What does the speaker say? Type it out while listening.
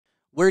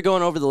We're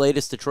going over the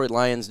latest Detroit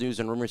Lions news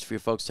and rumors for you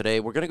folks today.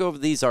 We're going to go over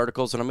these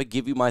articles, and I'm going to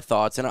give you my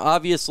thoughts. And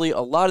obviously,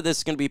 a lot of this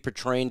is going to be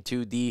pertained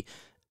to the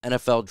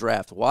NFL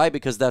draft. Why?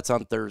 Because that's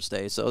on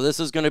Thursday. So this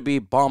is going to be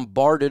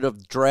bombarded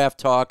of draft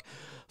talk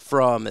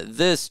from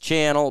this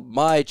channel,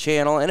 my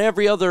channel, and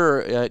every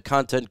other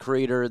content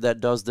creator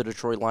that does the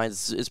Detroit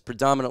Lions is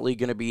predominantly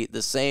going to be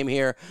the same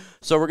here.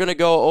 So we're going to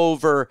go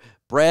over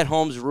Brad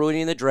Holmes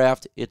ruining the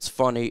draft. It's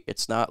funny.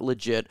 It's not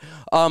legit.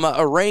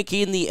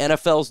 Ranking the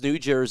NFL's new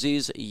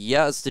jerseys.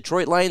 Yes,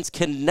 Detroit Lions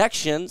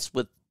connections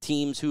with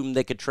teams whom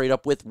they could trade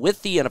up with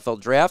the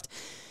NFL draft.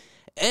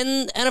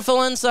 And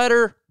NFL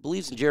Insider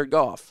believes in Jared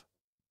Goff.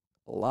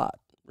 A lot.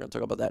 We're going to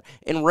talk about that.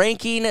 And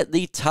ranking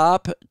the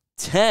top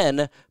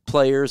 10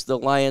 players the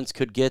Lions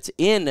could get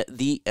in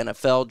the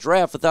NFL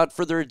draft. Without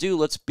further ado,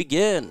 let's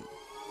begin.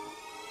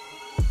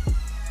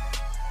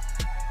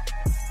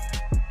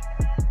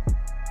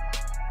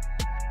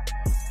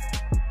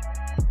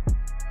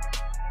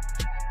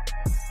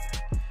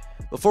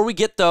 Before we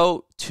get,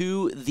 though,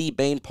 to the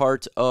main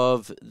part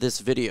of this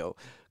video,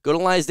 go to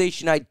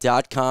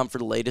LionsNationUnited.com for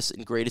the latest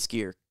and greatest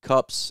gear.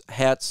 Cups,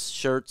 hats,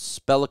 shirts,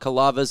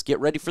 balaclavas. Get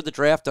ready for the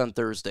draft on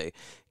Thursday.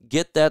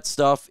 Get that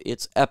stuff.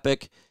 It's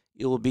epic.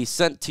 It will be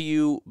sent to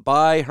you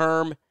by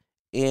Herm,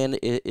 and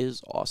it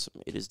is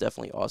awesome. It is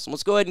definitely awesome.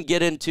 Let's go ahead and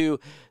get into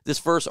this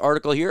first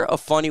article here. A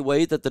funny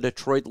way that the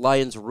Detroit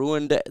Lions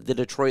ruined the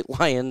Detroit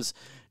Lions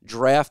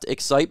draft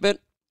excitement.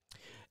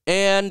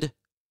 And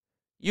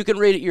you can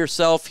read it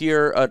yourself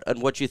here on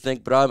what you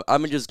think, but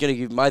I'm just going to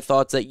give my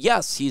thoughts that,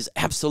 yes, he's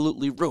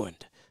absolutely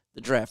ruined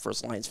the draft for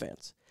us Lions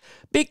fans.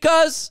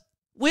 Because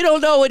we don't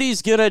know what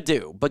he's going to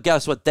do. But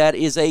guess what? That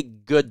is a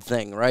good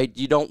thing, right?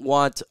 You don't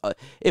want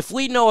if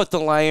we know what the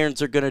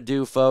Lions are going to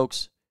do,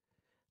 folks,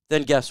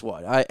 then guess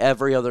what?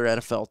 Every other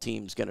NFL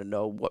team's going to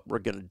know what we're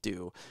going to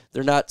do.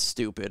 They're not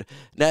stupid.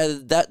 Now,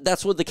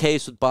 that's what the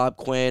case with Bob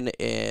Quinn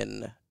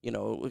and,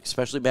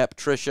 especially Matt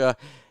Patricia.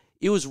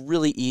 It was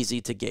really easy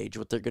to gauge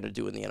what they're going to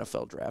do in the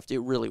NFL draft. It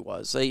really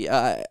was.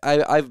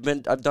 I've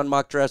done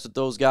mock drafts with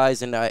those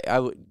guys, and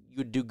you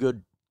would do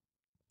good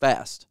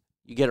fast.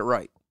 You get it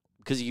right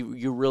because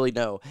you really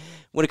know.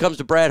 When it comes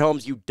to Brad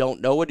Holmes, you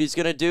don't know what he's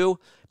going to do,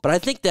 but I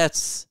think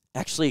that's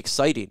actually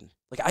exciting.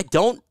 Like, I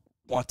don't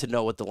want to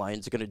know what the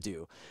Lions are going to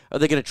do. Are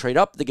they going to trade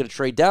up? Are they going to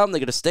trade down? They're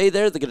going to stay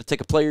there? They're going to take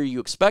a player you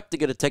expect? They're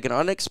going to take an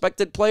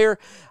unexpected player?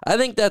 I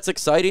think that's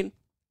exciting.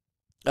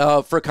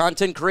 For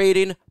content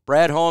creating,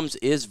 Brad Holmes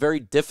is very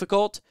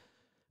difficult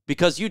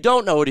because you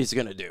don't know what he's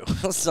going to do.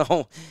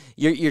 So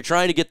you're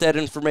trying to get that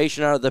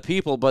information out of the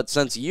people, but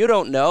since you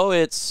don't know,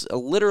 it's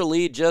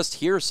literally just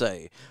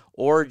hearsay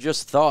or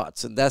just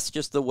thoughts, and that's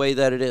just the way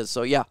that it is.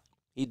 So yeah,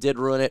 he did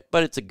ruin it,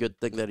 but it's a good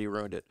thing that he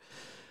ruined it.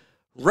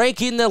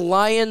 Ranking the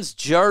Lions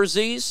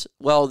jerseys,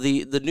 well,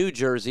 the new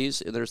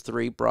jerseys, and there's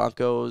 3,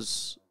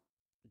 Broncos,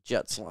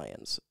 Jets,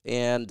 Lions,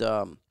 and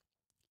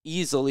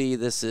easily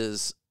this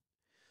is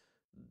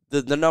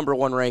the number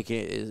 1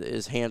 ranking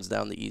is hands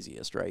down the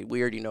easiest, right?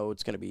 We already know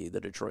it's going to be the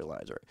Detroit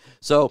Lions, right?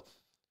 So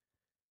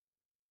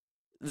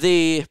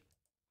the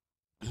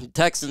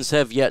Texans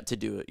have yet to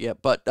do it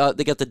yet, but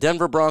they got the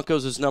Denver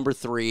Broncos as number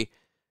 3.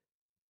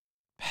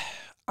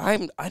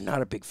 I'm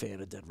not a big fan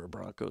of Denver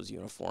Broncos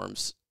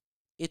uniforms.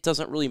 It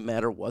doesn't really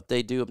matter what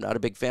they do. I'm not a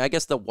big fan. I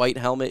guess the white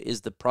helmet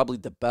is probably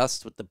the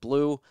best with the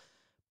blue,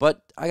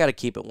 but I got to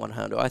keep it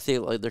 100. I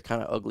think like they're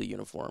kind of ugly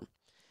uniform.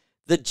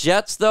 The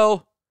Jets,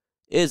 though,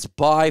 is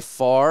by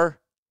far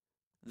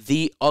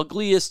the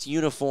ugliest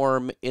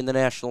uniform in the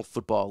National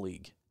Football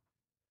League.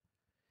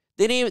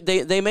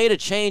 They made a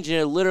change, and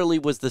it literally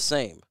was the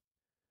same.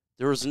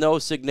 There was no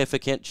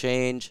significant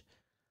change.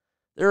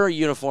 Their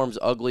uniform's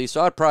ugly,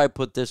 so I'd probably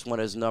put this one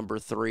as number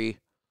 3.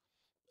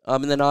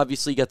 And then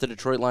obviously you got the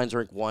Detroit Lions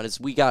rank 1.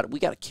 We got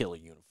to kill a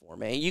uniform,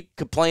 man. You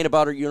complain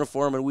about our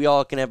uniform, and we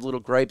all can have little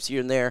gripes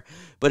here and there.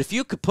 But if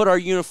you could put our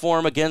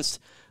uniform against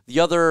the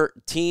other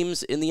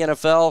teams in the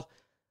NFL,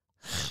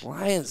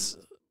 Lions,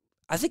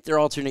 I think their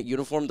alternate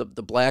uniform, the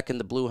black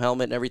and the blue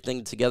helmet and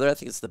everything together, I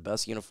think it's the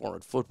best uniform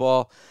in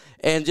football.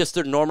 And just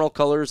their normal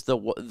colors, the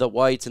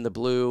white and the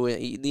blue,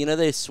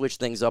 they switch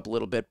things up a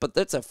little bit, but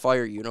that's a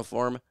fire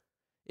uniform.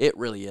 It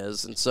really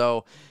is. And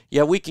so,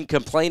 yeah, we can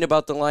complain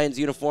about the Lions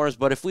uniforms,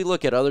 but if we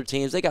look at other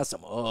teams, they got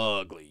some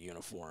ugly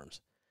uniforms.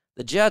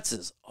 The Jets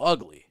is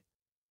ugly.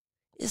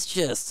 It's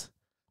just...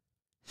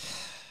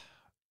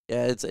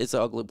 Yeah, it's an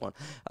ugly one.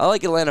 I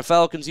like Atlanta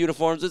Falcons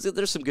uniforms.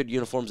 There's some good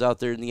uniforms out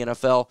there in the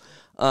NFL.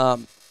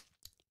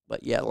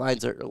 But yeah,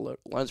 Lions are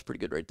pretty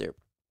good right there.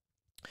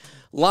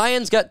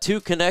 Lions got 2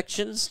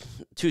 teams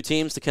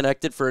to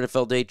connected for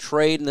NFL Day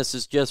trade, and this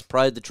is just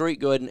Pride Detroit.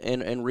 Go ahead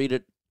and read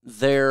it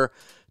there,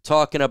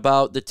 talking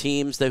about the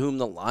teams whom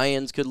the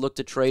Lions could look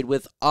to trade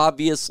with.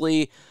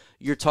 Obviously,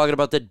 you're talking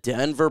about the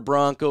Denver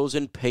Broncos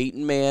and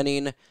Peyton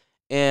Manning,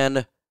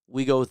 and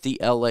we go with the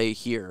LA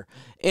here.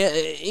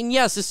 And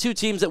yes, it's 2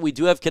 teams that we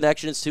do have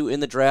connections to in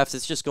the draft.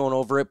 It's just going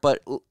over it,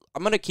 but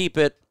I'm going to keep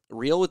it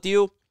real with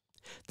you.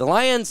 The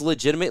Lions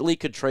legitimately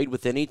could trade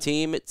with any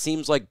team. It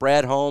seems like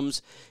Brad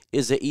Holmes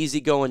is an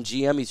easygoing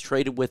GM. He's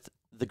traded with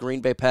the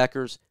Green Bay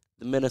Packers,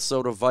 the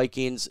Minnesota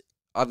Vikings,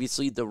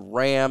 obviously the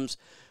Rams.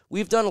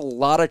 We've done a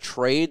lot of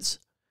trades.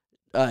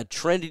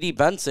 Trinity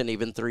Benson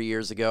even 3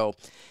 years ago,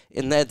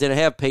 and that didn't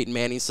have Peyton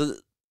Manning,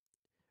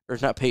 or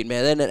not Peyton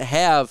Manning, they didn't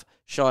have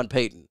Sean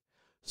Payton.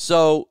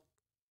 So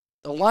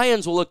the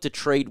Lions will look to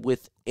trade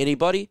with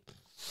anybody.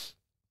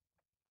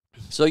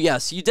 So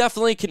yes, you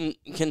definitely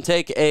can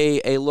take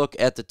a look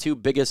at the two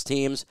biggest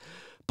teams,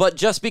 but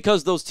just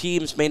because those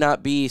teams may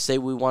not be, say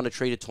we want to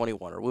trade at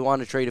 21 or we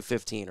want to trade at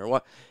 15 or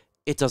what,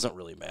 it doesn't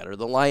really matter.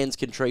 The Lions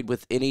can trade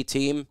with any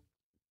team.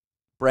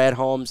 Brad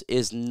Holmes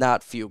is not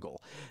Fugel.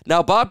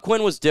 Now, Bob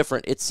Quinn was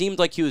different. It seemed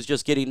like he was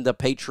just getting the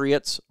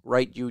Patriots,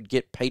 right? You would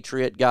get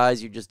Patriot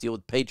guys. You just deal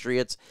with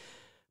Patriots.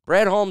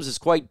 Brad Holmes is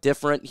quite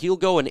different. He'll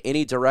go in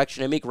any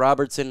direction. Amik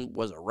Robertson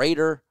was a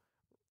Raider.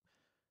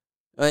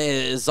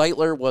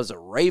 Zeitler was a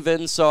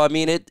Raven. So, I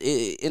mean,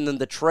 in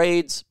the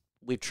trades,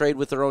 we've traded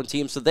with their own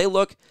team. So they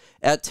look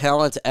at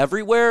talent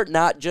everywhere,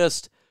 not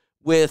just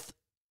with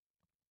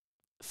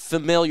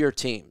familiar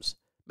teams.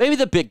 Maybe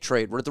the big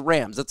trade were the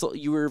Rams.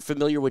 You were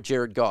familiar with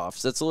Jared Goff.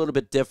 So that's a little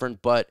bit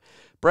different, but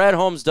Brad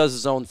Holmes does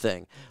his own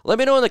thing. Let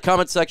me know in the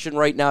comment section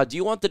right now, do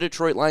you want the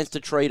Detroit Lions to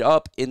trade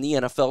up in the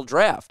NFL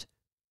draft?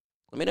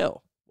 Let me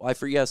know. Y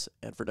for yes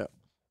and for no.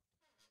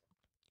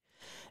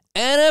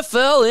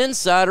 NFL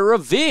Insider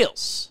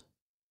reveals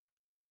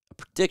a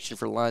prediction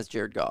for the Lions,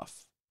 Jared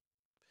Goff.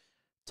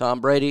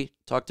 Tom Brady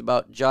talked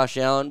about Josh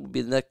Allen will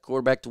be the next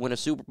quarterback to win a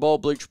Super Bowl.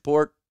 Bleacher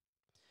Report.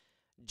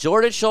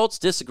 Jordan Schultz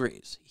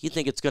disagrees. He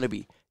thinks it's going to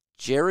be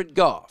Jared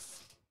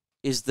Goff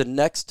is the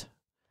next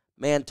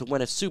man to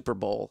win a Super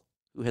Bowl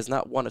who has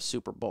not won a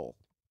Super Bowl.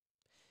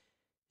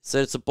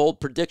 Said it's a bold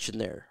prediction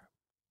there.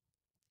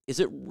 Is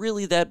it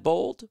really that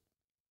bold?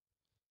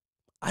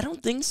 I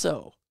don't think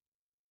so.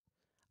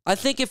 I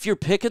think if you're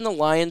picking the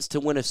Lions to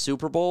win a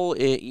Super Bowl,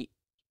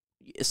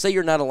 say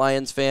you're not a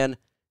Lions fan,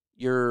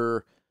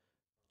 you're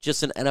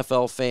just an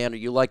NFL fan, or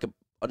you like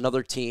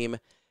another team.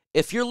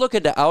 If you're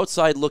looking to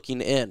outside looking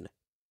in,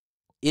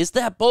 is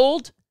that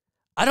bold?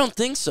 I don't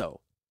think so.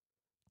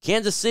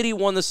 Kansas City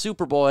won the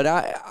Super Bowl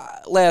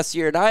last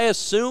year, and I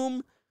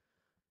assume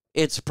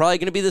it's probably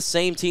going to be the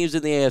same teams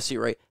in the AFC,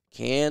 right?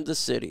 Kansas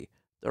City,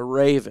 the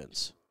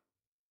Ravens.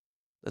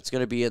 That's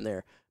going to be in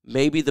there.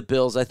 Maybe the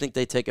Bills. I think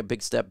they take a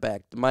big step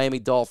back. The Miami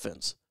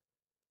Dolphins.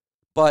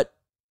 But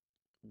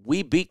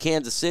we beat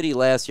Kansas City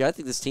last year. I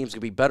think this team's going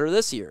to be better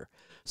this year.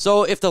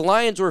 So if the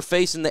Lions were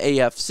facing the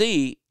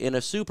AFC in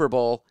a Super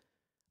Bowl,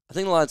 I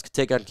think the Lions could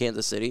take on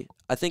Kansas City.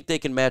 I think they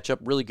can match up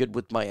really good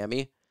with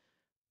Miami.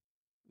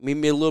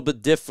 Maybe a little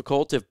bit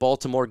difficult if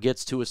Baltimore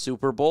gets to a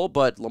Super Bowl,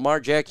 but Lamar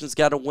Jackson's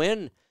got to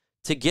win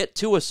to get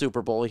to a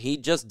Super Bowl. He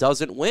just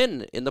doesn't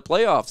win in the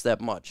playoffs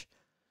that much.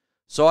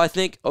 So I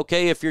think,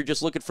 okay, if you're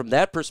just looking from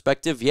that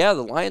perspective, yeah,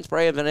 the Lions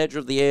probably have an edge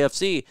of the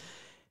AFC.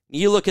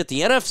 You look at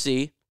the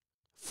NFC,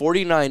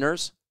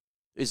 49ers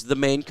is the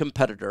main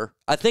competitor.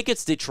 I think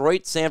it's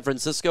Detroit, San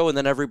Francisco, and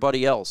then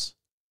everybody else.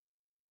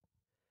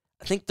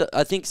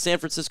 I think San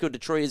Francisco,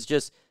 Detroit is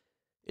just,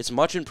 it's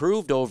much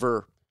improved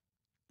over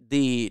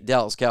the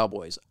Dallas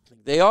Cowboys. I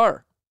think they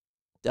are.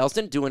 Dallas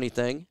didn't do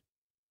anything.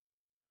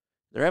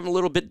 They're having a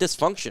little bit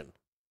dysfunction.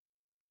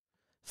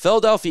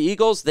 Philadelphia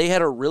Eagles, they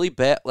had a really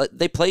bad,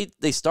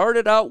 they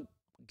started out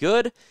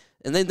good,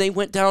 and then they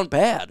went down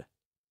bad.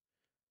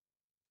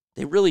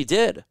 They really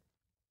did.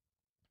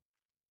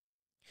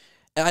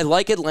 And I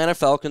like Atlanta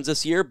Falcons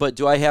this year, but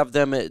do I have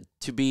them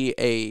to be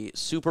a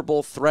Super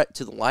Bowl threat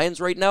to the Lions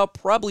right now?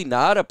 Probably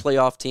not, a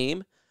playoff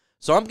team.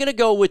 So I'm going to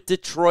go with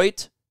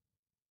Detroit.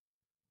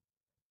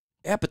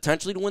 Yeah,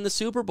 potentially to win the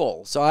Super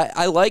Bowl. So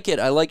I like it.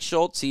 I like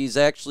Schultz. He's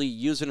actually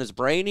using his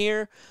brain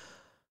here.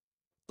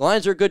 The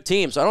Lions are a good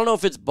team. So I don't know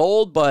if it's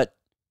bold, but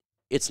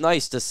it's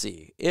nice to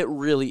see. It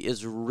really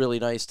is really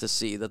nice to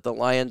see that the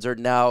Lions are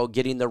now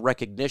getting the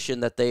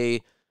recognition that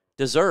they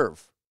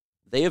deserve.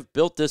 They have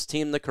built this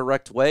team the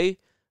correct way.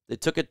 They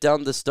took it down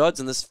to the studs,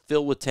 and this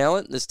filled with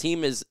talent. This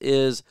team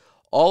is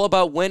all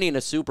about winning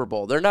a Super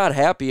Bowl. They're not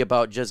happy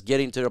about just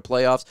getting to the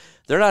playoffs.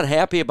 They're not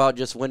happy about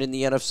just winning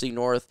the NFC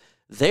North.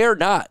 They're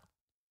not.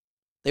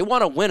 They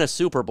want to win a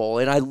Super Bowl,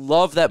 and I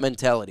love that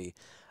mentality.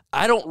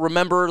 I don't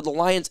remember the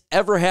Lions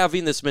ever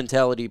having this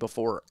mentality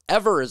before,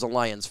 ever as a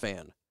Lions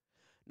fan.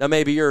 Now,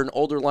 maybe you're an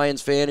older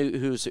Lions fan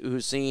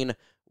who's seen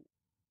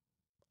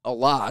a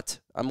lot.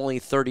 I'm only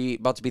 30,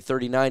 about to be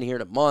 39 here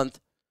in a month.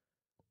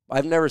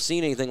 I've never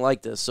seen anything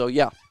like this. So,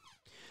 yeah.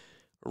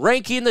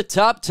 Ranking the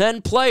top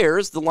 10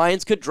 players the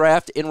Lions could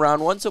draft in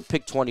round 1, so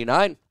pick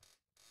 29.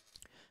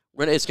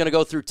 It's going to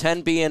go through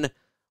 10 being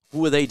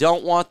who they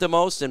don't want the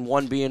most and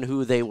 1 being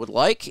who they would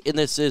like. And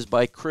this is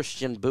by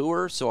Christian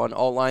Boer, so on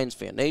All Lions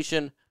Fan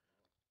Nation.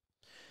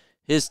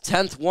 His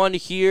 10th one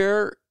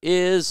here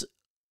is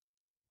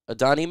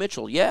Adonai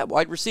Mitchell. Yeah,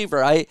 wide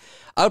receiver. I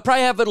would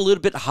probably have it a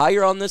little bit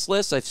higher on this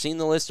list. I've seen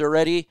the list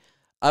already.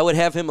 I would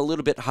have him a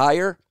little bit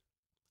higher.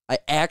 I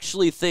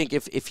actually think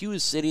if he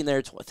was sitting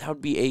there, that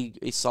would be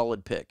a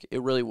solid pick.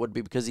 It really would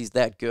be because he's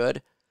that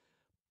good.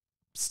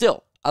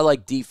 Still, I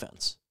like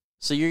defense.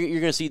 So you're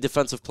going to see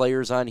defensive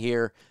players on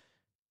here.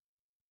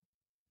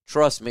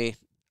 Trust me,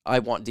 I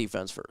want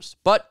defense first.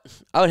 But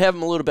I would have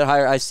him a little bit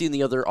higher. I've seen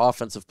the other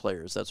offensive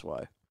players. That's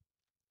why.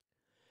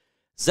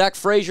 Zach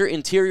Frazier,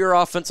 interior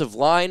offensive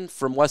line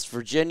from West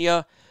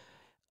Virginia.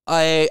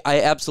 I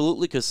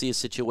absolutely could see a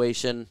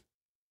situation.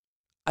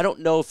 I don't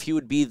know if he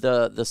would be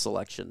the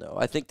selection, though.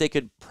 I think they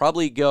could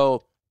probably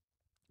go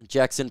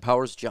Jackson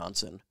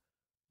Powers-Johnson.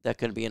 That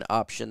could be an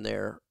option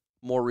there,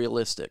 more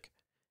realistic.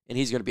 And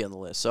he's going to be on the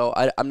list. So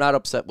I'm not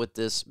upset with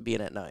this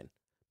being at 9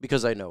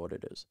 because I know what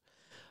it is.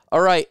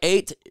 All right,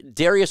 8,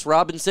 Darius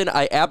Robinson.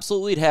 I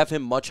absolutely have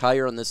him much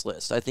higher on this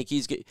list. I think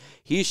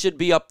he should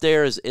be up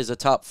there as a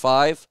top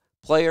 5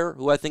 player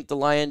who I think the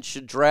Lions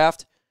should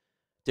draft.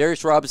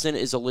 Darius Robinson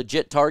is a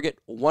legit target,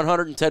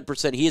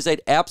 110%. He is an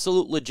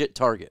absolute legit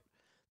target.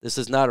 This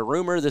is not a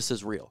rumor. This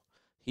is real.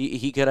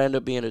 He could end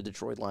up being a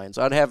Detroit Lion.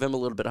 So I'd have him a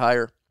little bit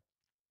higher.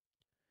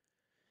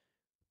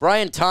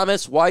 Brian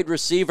Thomas, wide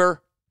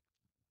receiver.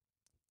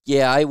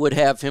 Yeah, I would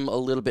have him a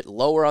little bit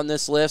lower on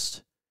this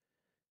list.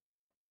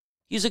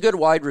 He's a good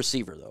wide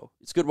receiver, though.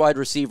 It's a good wide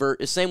receiver.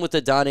 Same with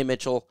Adonai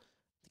Mitchell.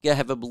 I think I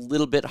have him a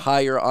little bit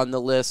higher on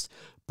the list.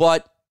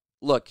 But,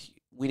 look,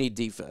 we need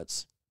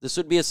defense. This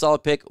would be a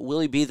solid pick. Will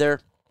he be there?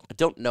 I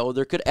don't know.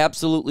 There could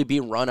absolutely be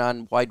a run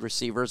on wide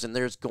receivers, and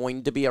there's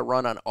going to be a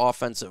run on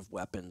offensive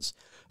weapons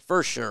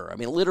for sure. I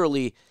mean,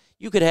 literally,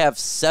 you could have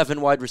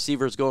 7 wide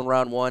receivers going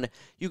round 1.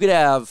 You could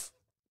have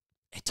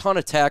a ton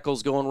of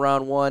tackles going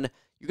round 1.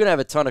 You're going to have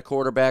a ton of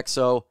quarterbacks,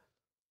 so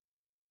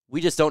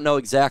we just don't know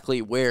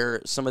exactly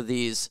where some of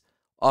these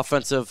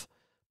offensive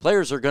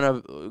players are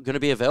going to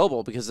be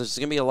available because there's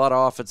going to be a lot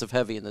of offensive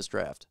heavy in this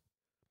draft.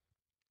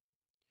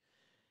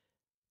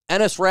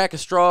 Ennis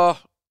Rackstraw,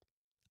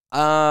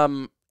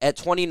 at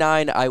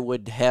 29, I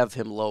would have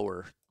him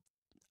lower.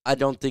 I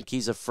don't think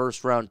he's a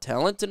first-round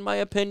talent, in my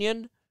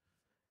opinion.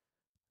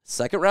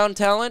 Second-round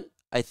talent,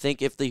 I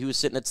think if he was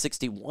sitting at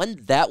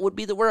 61, that would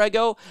be where I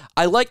go.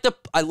 I like the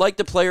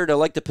player, I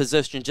like the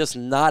position, just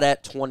not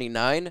at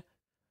 29.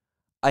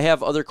 I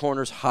have other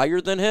corners higher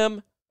than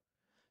him.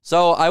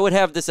 So I would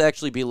have this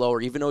actually be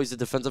lower. Even though he's a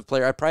defensive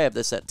player, I probably have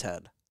this at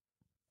 10.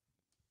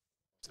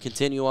 Let's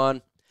continue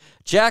on.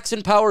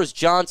 Jackson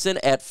Powers-Johnson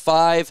at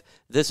 5.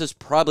 This is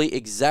probably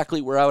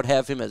exactly where I would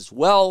have him as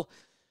well.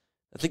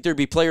 I think there'd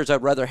be players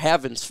I'd rather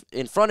have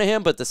in front of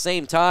him, but at the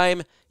same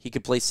time, he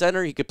could play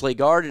center, he could play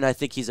guard, and I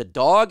think he's a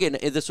dog, and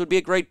this would be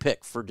a great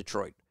pick for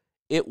Detroit.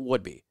 It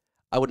would be.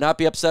 I would not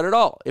be upset at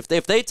all. If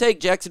they take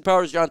Jackson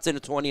Powers-Johnson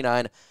at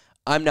 29,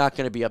 I'm not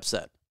going to be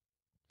upset.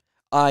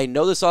 I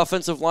know this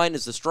offensive line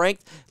is a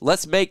strength.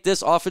 Let's make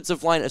this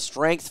offensive line a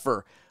strength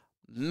for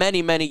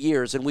many, many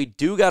years, and we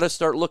do got to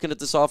start looking at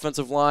this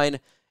offensive line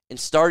and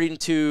starting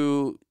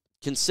to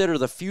consider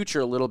the future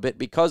a little bit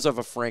because of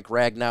a Frank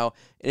Ragnow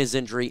and his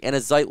injury and a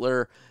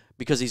Zeitler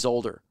because he's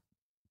older.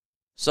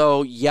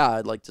 So, yeah,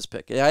 I'd like this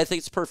pick. I think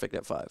it's perfect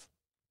at 5.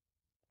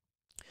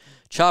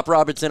 Chop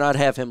Robinson, I'd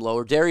have him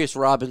lower. Darius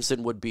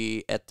Robinson would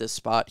be at this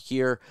spot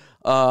here.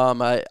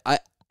 I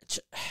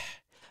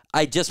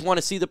just want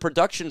to see the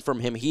production from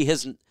him.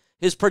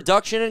 His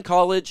production in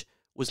college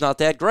was not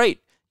that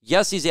great.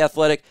 Yes, he's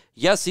athletic.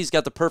 Yes, he's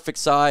got the perfect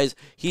size.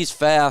 He's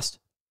fast.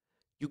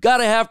 You got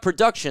to have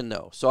production,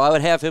 though. So I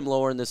would have him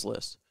lower in this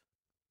list.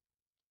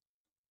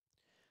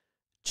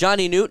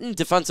 Johnny Newton,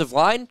 defensive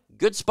line.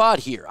 Good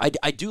spot here.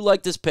 I do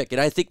like this pick, and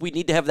I think we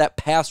need to have that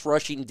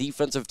pass-rushing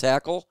defensive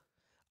tackle.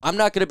 I'm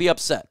not going to be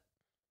upset.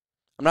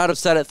 I'm not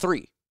upset at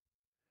 3.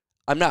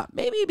 I'm not.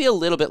 Maybe be a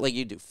little bit like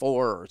you do,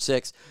 4 or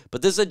 6.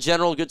 But this is a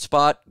general good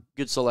spot,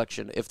 good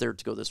selection if they're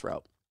to go this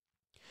route.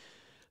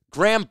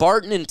 Graham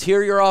Barton,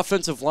 interior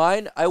offensive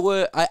line.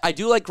 I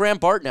do like Graham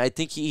Barton. I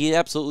think he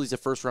absolutely is a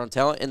first-round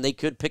talent, and they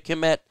could pick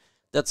him at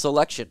that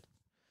selection.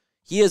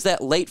 He is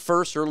that late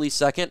first, early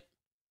second.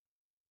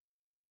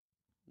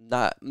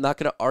 I'm not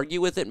going to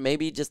argue with it.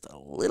 Maybe just a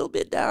little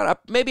bit down.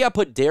 Maybe I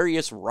put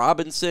Darius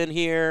Robinson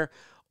here,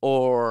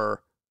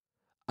 or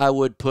I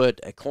would put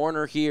a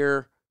corner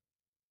here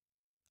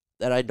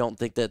that I don't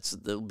think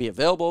that'll be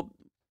available.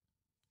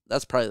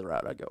 That's probably the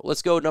route I go.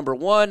 Let's go number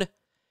 1.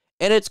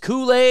 And it's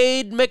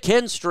Kool-Aid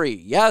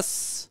McKinstry.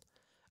 Yes,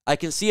 I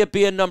can see it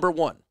being number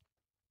 1.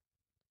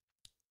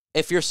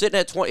 If you're sitting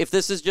at 20, if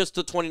this is just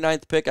the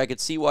 29th pick, I could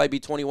see why it'd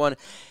be 21.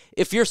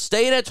 If you're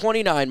staying at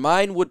 29,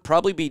 mine would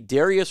probably be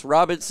Darius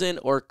Robinson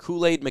or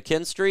Kool-Aid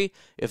McKinstry.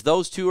 If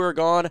those two are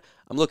gone,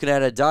 I'm looking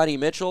at Adonai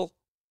Mitchell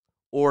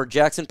or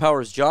Jackson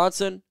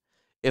Powers-Johnson.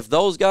 If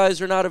those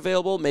guys are not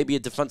available, maybe a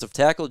defensive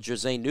tackle,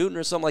 Jose Newton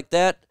or something like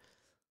that.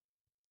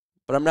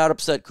 But I'm not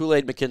upset.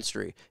 Kool-Aid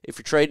McKinstry. If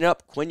you're trading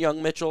up, Quinn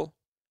Young-Mitchell,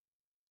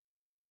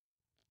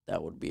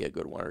 that would be a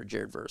good one, or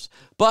Jared Verse.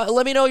 But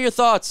let me know your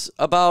thoughts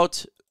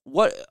about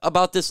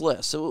this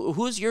list. So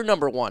who's your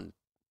number 1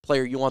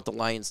 player you want the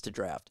Lions to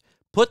draft?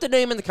 Put the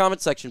name in the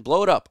comment section.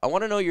 Blow it up. I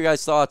want to know your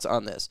guys' thoughts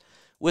on this.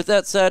 With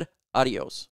that said, adios.